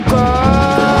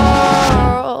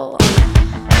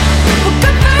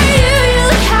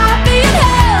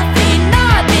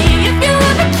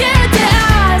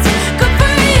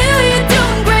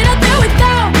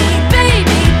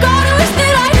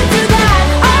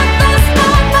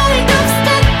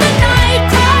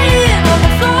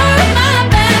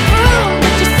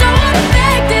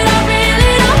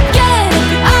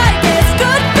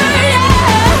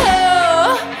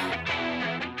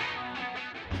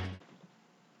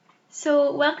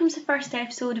So, welcome to the first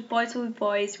episode of Boys Will Be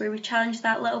Boys, where we challenge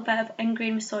that little bit of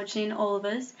ingrained misogyny in all of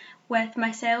us, with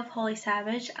myself, Holly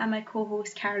Savage, and my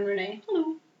co-host, Karen Renee.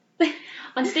 Hello.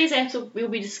 On today's episode, we'll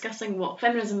be discussing what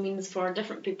feminism means for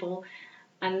different people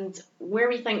and where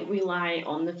we think we lie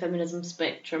on the feminism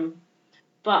spectrum.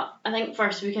 But I think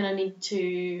first we kind of need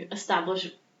to establish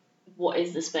what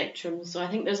is the spectrum. So I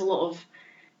think there's a lot of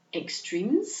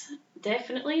extremes,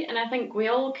 definitely, and I think we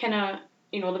all kind of,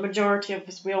 the majority of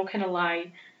us, we all kind of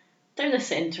lie down the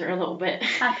centre a little bit.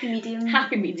 Happy medium.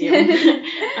 Happy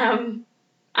medium.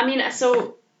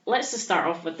 So let's just start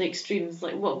off with the extremes.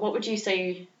 Like, what would you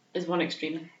say is one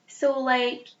extreme? So,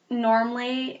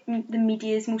 normally, the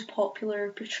media's most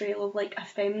popular portrayal of, a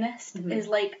feminist is,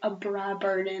 a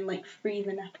bra-burning, free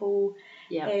the nipple,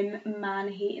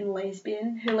 man-hating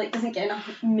lesbian who, doesn't get enough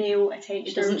male attention.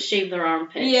 Who doesn't shave their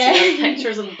armpits. Yeah. She has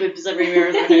pictures of boobs everywhere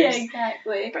in their house. Yeah,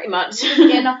 exactly. Pretty much. Doesn't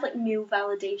get enough, male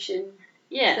validation.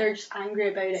 Yeah. So they're just angry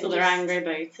about it. So they're angry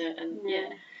about it, and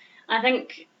I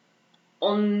think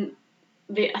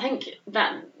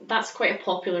that's quite a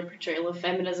popular portrayal of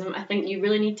feminism. I think you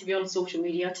really need to be on social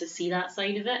media to see that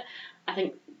side of it. I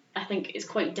think it's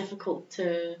quite difficult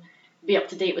to be up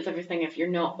to date with everything if you're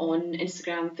not on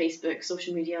Instagram, Facebook,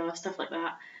 social media, stuff like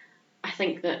that. I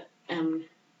think that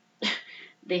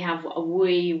they have a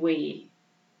way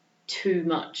too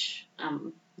much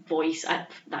voice.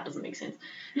 That doesn't make sense.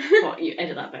 What, you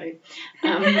edit that out.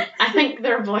 I think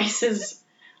their voices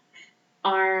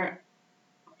are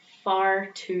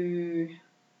far too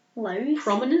loud,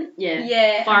 prominent.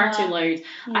 Yeah. Far too loud.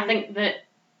 Yeah. I think that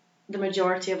the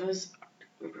majority of us,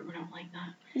 we're not like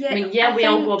that. Yeah, we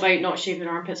all go about not shaving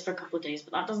our armpits for a couple of days,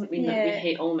 but that doesn't mean that we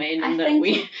hate all men and that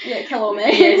we kill all men.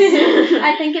 Yes.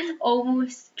 I think it's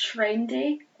almost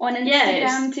trendy on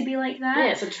Instagram to be like that.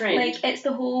 Yeah, it's a trend. It's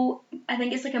the whole. I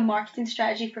think it's a marketing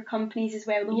strategy for companies as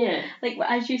well. The whole,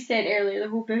 as you said earlier, the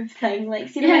whole boob thing.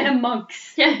 See the amount of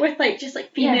mugs with just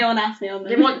female anatomy on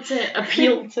them. They want to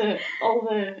appeal to all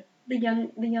the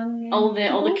young all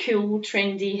the cool,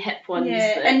 trendy, hip ones.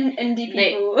 And indie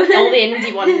people. All the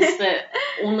indie ones that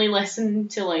only listen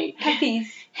to hippies.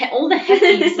 All the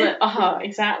hippies that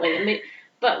exactly. And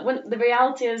but when the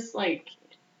reality is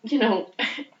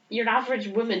your average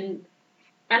woman,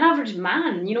 an average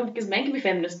man, because men can be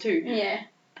feminists too. Yeah.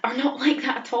 Are not like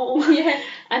that at all. Yeah.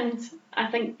 And I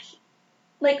think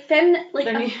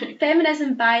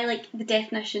feminism by the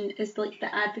definition is the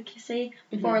advocacy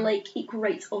for equal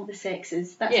rights of the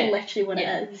sexes. That's literally what it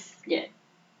is. Yeah.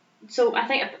 So I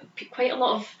think quite a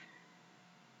lot of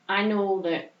I know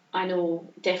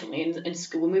definitely in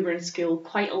school, when we were in school,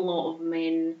 quite a lot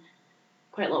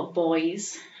of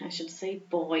boys, I should say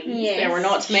boys. Yes. They were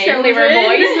not men, Children. They were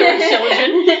boys, they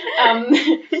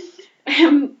were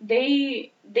children.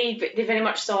 They very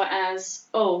much saw it as,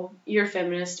 oh, you're a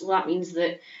feminist, well that means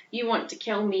that you want to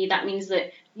kill me, that means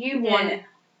that you want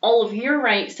all of your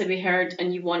rights to be heard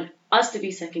and you want us to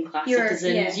be second-class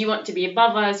citizens, you want to be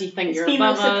above us, you think you're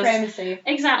above us. Female supremacy.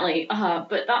 Exactly,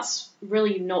 but that's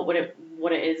really not what it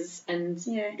is, and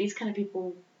these kind of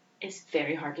people, it's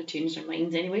very hard to change their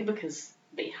minds anyway because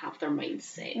they have their minds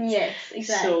set. Yes,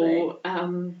 exactly. So,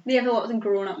 they have a lot of them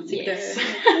grown up to do.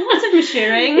 Lots of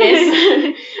maturing.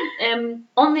 Yes.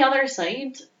 On the other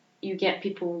side, you get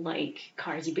people like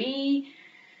Cardi B,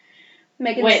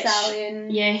 Megan Thee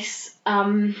Stallion. Yes.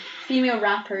 Female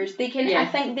rappers. They can. I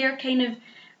think they're kind of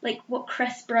what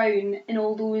Chris Brown and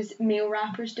all those male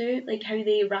rappers do, how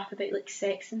they rap about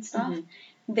sex and stuff. Mm-hmm.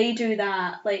 They do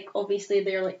that. Obviously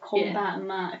they're combating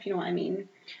that, if you know what I mean.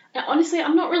 Honestly,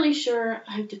 I'm not really sure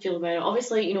how to feel about it.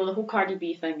 Obviously, the whole Cardi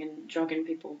B thing and drugging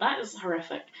people, that is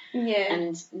horrific. Yeah.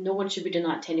 And no one should be doing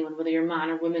that to anyone, whether you're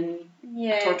man or woman,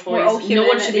 yeah. tortoise. We're all human. No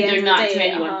one should be doing that to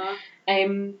anyone.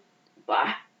 Uh-huh. But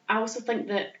I also think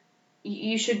that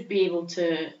you should be able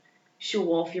to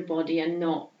show off your body and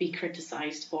not be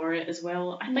criticised for it as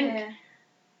well. I think,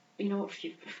 if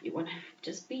you want to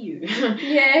just be you.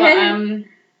 Yeah. But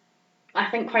I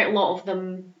think quite a lot of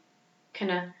them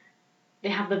they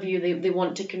have the view they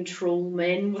want to control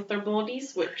men with their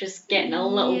bodies, which is getting a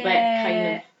little bit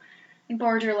kind of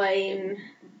borderline.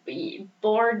 It's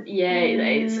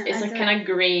a kind of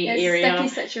grey area. It's a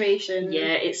sticky situation.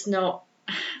 Yeah, it's not.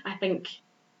 I think,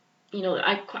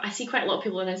 I see quite a lot of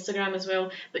people on Instagram as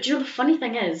well. But the funny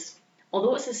thing is,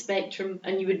 although it's a spectrum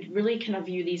and you would really kind of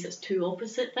view these as two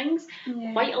opposite things,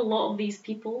 quite a lot of these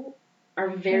people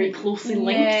are very closely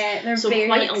linked. Yeah, they're so very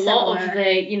quite a lot similar. Of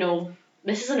the,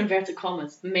 this is in inverted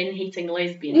commas, men-hating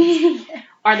lesbians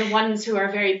are the ones who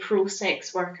are very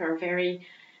pro-sex worker, very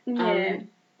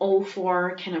all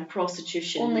for kind of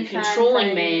prostitution, Only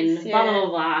controlling things, men, blah, blah, blah,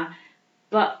 blah.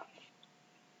 But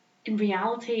in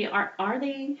reality, are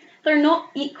they? They're not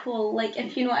equal. Like,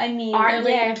 if you know what I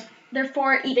mean. They're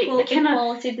for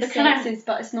equality of the sexes,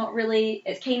 but it's not really.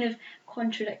 It's kind of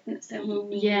contradicting itself.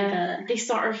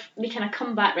 They kind of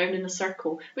come back round in a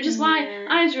circle, which is why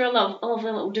I drew a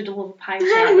lovely little doodle of a pie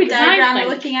chart. We diagram we're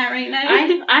looking at right now.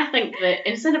 I think that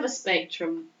instead of a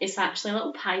spectrum, it's actually a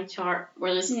little pie chart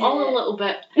where there's all a little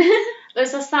bit.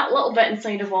 There's that little bit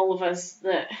inside of all of us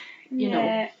that. You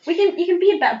know, you can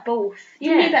be a bit of both. You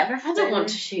can be a bit of everything. I don't want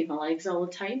to shave my legs all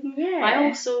the time. Yeah. I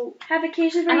also have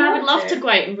occasions where I would love to go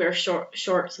out and wear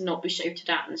shorts and not be shouted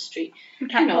at in the street.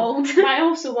 But I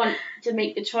also want to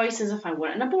make the choices if I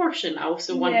want an abortion. I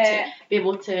also want to be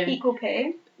able to equal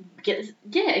pay.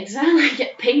 Exactly.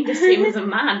 Get paid the same as a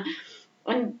man.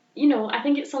 And I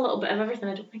think it's a little bit of everything.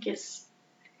 I don't think it's.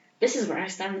 This is where I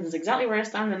stand, this is exactly where I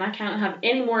stand, and I can't have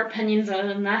any more opinions other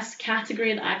than this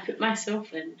category that I put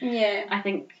myself in. Yeah. I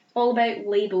think... all about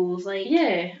labels, like...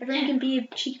 Yeah. Everyone can be a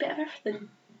cheeky bit of everything.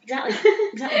 Exactly.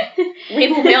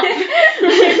 Label me up.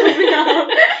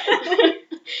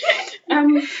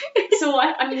 So,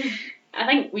 I mean, I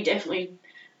think we definitely...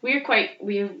 We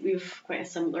have quite a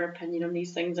similar opinion on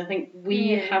these things. I think we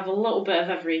have a little bit of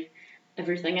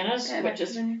everything in us, which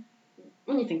is...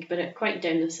 when you think about it, quite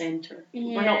down the centre.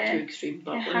 Yeah. We're not too extreme,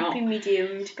 but we're not. Happy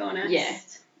medium, to be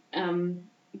honest. Yeah.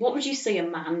 What would you say a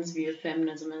man's view of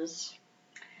feminism is?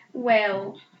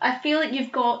 Well, I feel like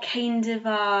you've got kind of a...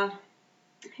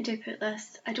 how do I put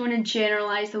this? I don't want to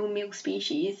generalise the whole male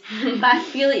species, but I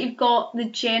feel like you've got the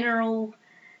general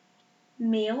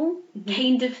male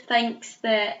kind of thinks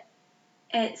that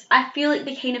I feel like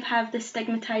they kind of have the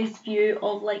stigmatised view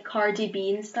of like Cardi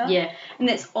B and stuff. Yeah. And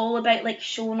it's all about like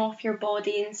showing off your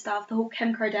body and stuff, the whole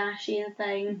Kim Kardashian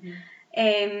thing.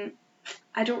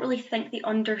 I don't really think they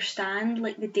understand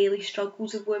like the daily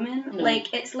struggles of women. No.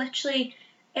 Like it's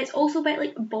also about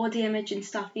like body image and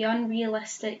stuff, the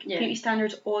unrealistic beauty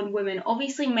standards on women.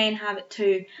 Obviously men have it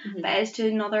too, but it is to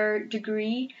another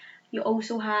degree. You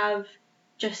also have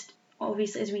just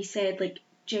obviously, as we said, like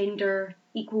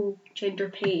equal gender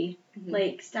pay,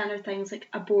 like standard things like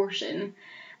abortion,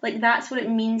 like that's what it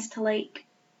means to like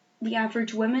the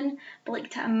average woman, but like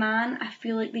to a man I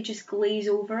feel like they just glaze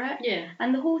over it.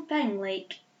 And the whole thing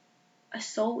like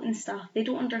assault and stuff, they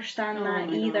don't understand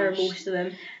that either. Most of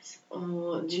them.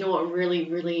 Do you know what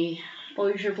really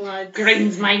boils your blood,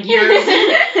 grinds my gears?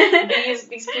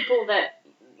 these people that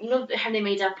how they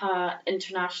made up a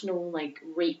international like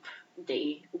rape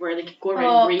day where they could go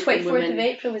around raping women. 24th of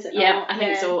April, was it? Yeah, I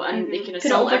think so. And they can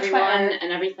assault everyone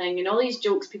and everything, and all these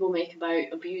jokes people make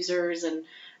about abusers and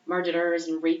murderers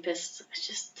and rapists. It's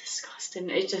just disgusting.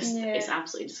 It's just it's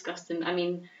absolutely disgusting. I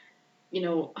mean,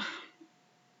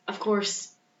 of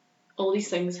course, all these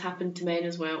things happen to men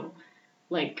as well.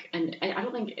 Like, and I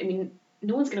don't think. I mean,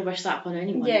 no one's gonna wish that upon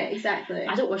anyone. Yeah, exactly.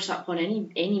 I don't wish that upon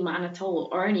any man at all,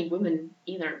 or any woman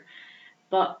either.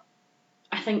 But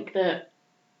I think that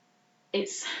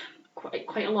it's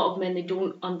quite a lot of men they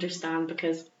don't understand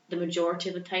because the majority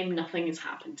of the time nothing has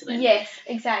happened to them. Yes,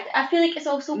 exactly. I feel like it's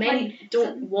also men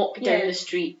don't walk down the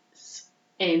streets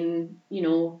in I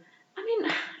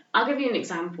mean, I'll give you an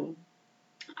example.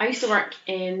 I used to work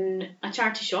in a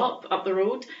charity shop up the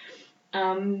road,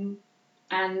 and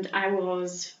I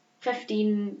was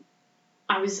 15.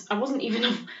 I wasn't even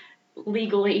of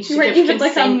legal age to give consent.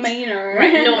 Like a minor.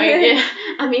 Right, no,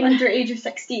 I mean under age of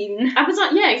 16. I was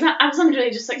I was under the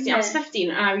age of 16. Yeah. I was 15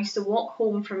 and I used to walk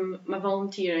home from my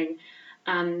volunteering,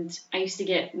 and I used to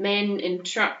get men in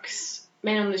trucks,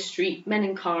 men on the street, men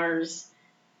in cars,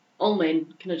 all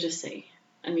men. Can I just say?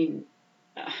 I mean,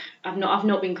 I've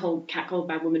not been catcalled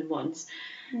by women once.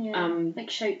 Yeah, like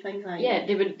shout things like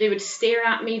they would stare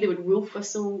at me, they would wolf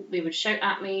whistle, they would shout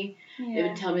at me, they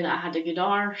would tell me that I had a good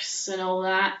arse and all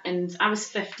that, and I was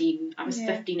 15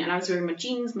 and I was wearing my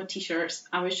jeans, my t-shirts,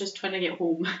 I was just trying to get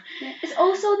home. It's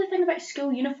also the thing about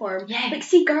school uniform, like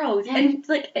see girls, and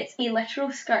like it's a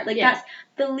literal skirt, like that's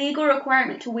the legal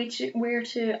requirement to wear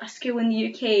to a school in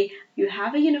the UK. You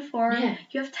have a uniform,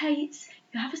 you have tights,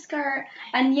 you have a skirt,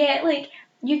 and yet like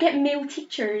you get male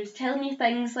teachers telling you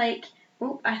things like,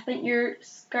 oh, I think your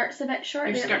skirt's a bit short.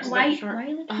 Your skirt's a bit short. Why are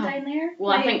you looking down there?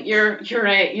 Well, I think your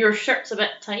shirt's a bit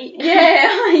tight.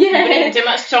 Yeah. You've been eating too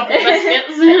much chocolate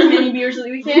biscuits. Many beers at the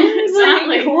weekend.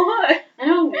 Exactly. Like, what? I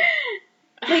know.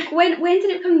 Like when did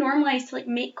it become normalised to like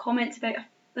make comments about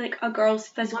like a girl's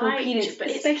physical appearance,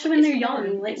 especially when they're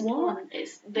young? Like what?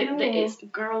 It's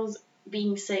girls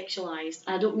being sexualised.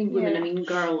 I don't mean women. I mean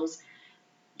girls.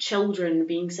 Children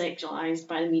being sexualised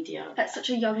by the media at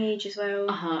such a young age as well.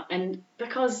 And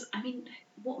because I mean,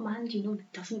 what man do you know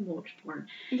that doesn't watch porn?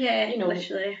 Yeah,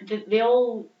 literally. They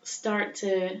all start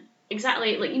to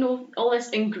exactly, like, you know, all this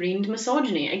ingrained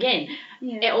misogyny. Again,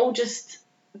 it all just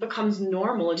becomes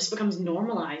normal. It just becomes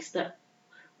normalised that,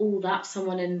 oh, that's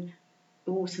someone in,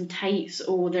 oh, some tights,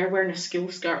 oh, they're wearing a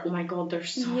school skirt, oh my god, they're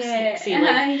so sexy.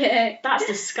 Like, that's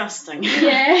disgusting.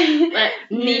 Yeah. Like,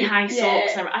 knee-high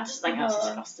socks, I just think that's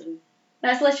disgusting.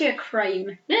 That's literally a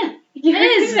crime. Yeah. It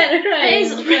is. It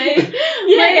is.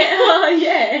 Like,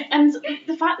 yeah. And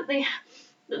the fact that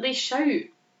they shout,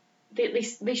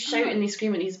 they shout and they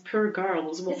scream at these poor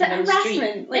girls walking down the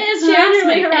street. Like, it is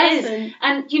harassment. It is.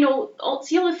 And, you know,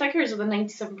 see all the figures of the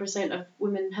 97% of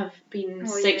women have been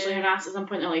sexually harassed at some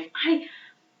point in their life.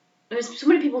 There's so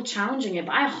many people challenging it,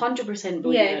 but I 100%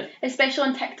 believe it. Especially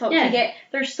on TikTok.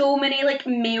 There's so many, like,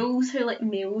 males who, like,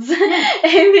 males.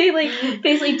 They, like,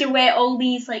 basically duet all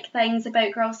these, like, things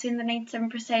about girls saying the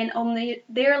 97% on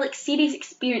their, like, serious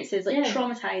experiences, like,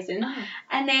 traumatising.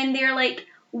 And then they're like,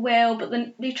 well, but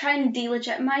then they try and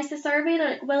delegitimise the survey.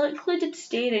 They're like, well, it included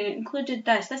staring, it included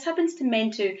this. This happens to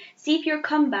men too. See if your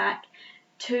comeback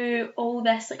to all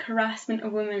this, like, harassment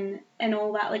of women and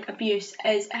all that, like, abuse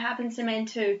is it happens to men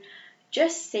too.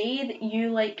 Just say that you,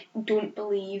 like, don't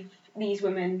believe these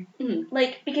women.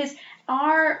 Like, because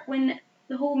when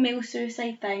the whole male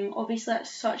suicide thing, obviously that's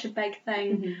such a big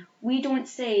thing, we don't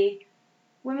say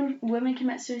women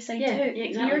commit suicide too. Yeah,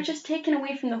 exactly. You're just taking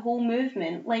away from the whole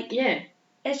movement. Like,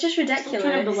 it's just ridiculous. Stop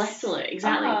trying to belittle it,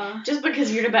 exactly. Just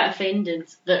because you're a bit offended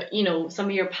that, you know, some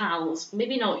of your pals,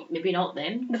 maybe not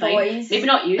them, the boys, maybe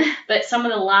not you, but some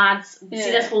of the lads, see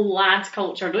this whole lads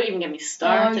culture, don't even get me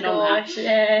started on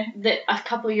that. That a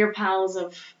couple of your pals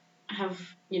have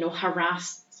you know,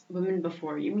 harassed women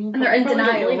before you. And they're in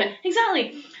denial. Don't believe it.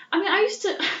 Exactly. I mean, I used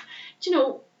to, you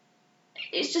know,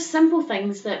 it's just simple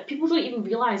things that people don't even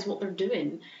realise what they're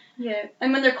doing. Yeah,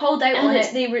 and when they're called out on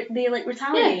it, they like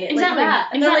retaliate like that,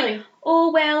 and they're like,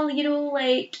 oh well, you know,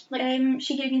 like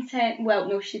she gave consent. Well,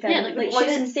 no, she didn't. Yeah, like she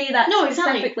didn't say that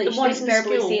specifically. The boys she didn't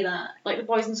verbally say that. Like the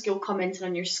boys in school commenting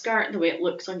on your skirt, the way it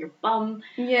looks on your bum,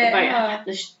 about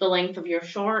the length of your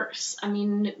shorts. I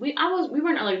mean, we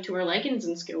weren't allowed to wear leggings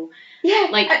in school. Yeah,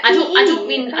 like I don't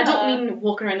mean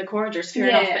walking around the corridors, fair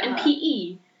enough, but in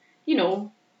PE, you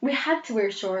know, we had to wear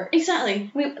shorts.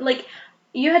 Exactly.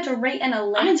 You had to write in a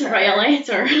letter. I had to write a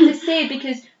letter to say,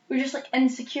 because we were just like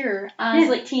insecure as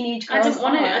like teenage girls.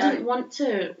 I didn't want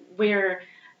to wear,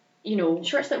 you know,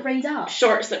 shorts that ride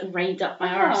up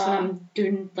my arse when I'm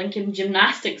doing Lincoln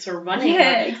gymnastics or running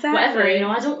exactly. whatever. You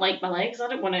know, I don't like my legs. I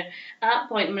don't want to. At that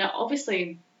point, I mean,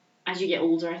 obviously, as you get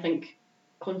older, I think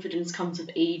confidence comes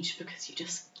with age because you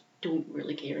just don't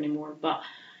really care anymore. But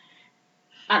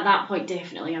at that point,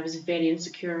 definitely, I was very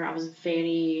insecure. I was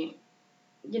very,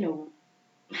 you know,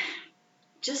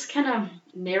 just kind of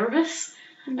nervous,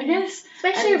 I guess.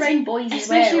 Especially around boys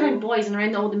Especially around boys and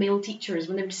around all the male teachers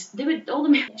when they would all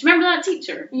the do you remember that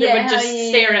teacher? They would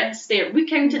just stare. We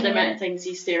counted the amount of times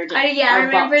he stared at I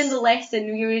remember butts. In the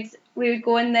lesson we would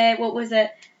go on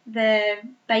the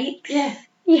bikes.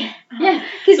 Yeah.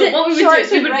 Because so what we would do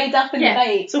is we would ride up in the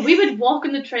bike. So we would walk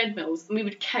on the treadmills and we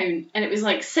would count, and it was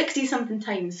like 60-something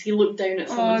times he looked down at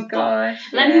someone's butt. And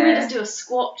then he made us do a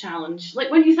squat challenge.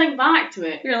 Like, when you think back to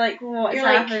it, you're like, what's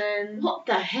happening? Like, what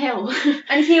the hell?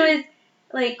 And he was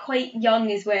like quite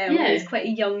young as well. Yeah. He was quite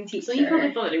a young teacher. So he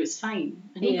probably thought it was fine.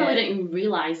 And he probably didn't even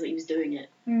realise that he was doing it.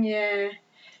 Yeah.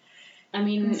 I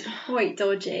mean, it's quite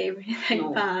dodgy when you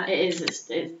think back. It is.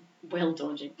 It's well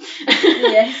dodgy.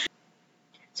 Yes.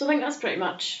 So I think that's pretty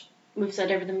much, we've said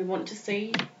everything we want to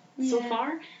say so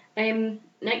far.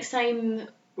 Next time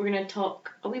we're going to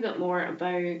talk a wee bit more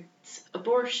about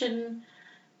abortion,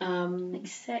 like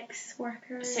sex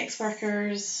workers,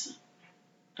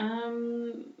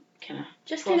 kind of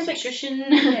just prostitution,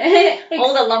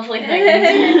 all the lovely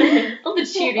things, all the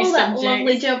cheery subjects, that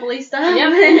lovely jubbly stuff.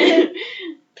 Yep.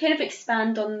 Kind of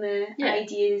expand on the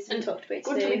ideas we talked about today.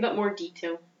 Go into a wee bit more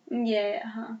detail. Yeah.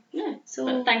 So,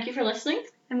 but thank you for listening.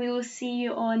 And we will see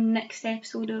you on next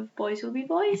episode of Boys Will Be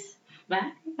Boys.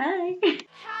 Bye. Bye.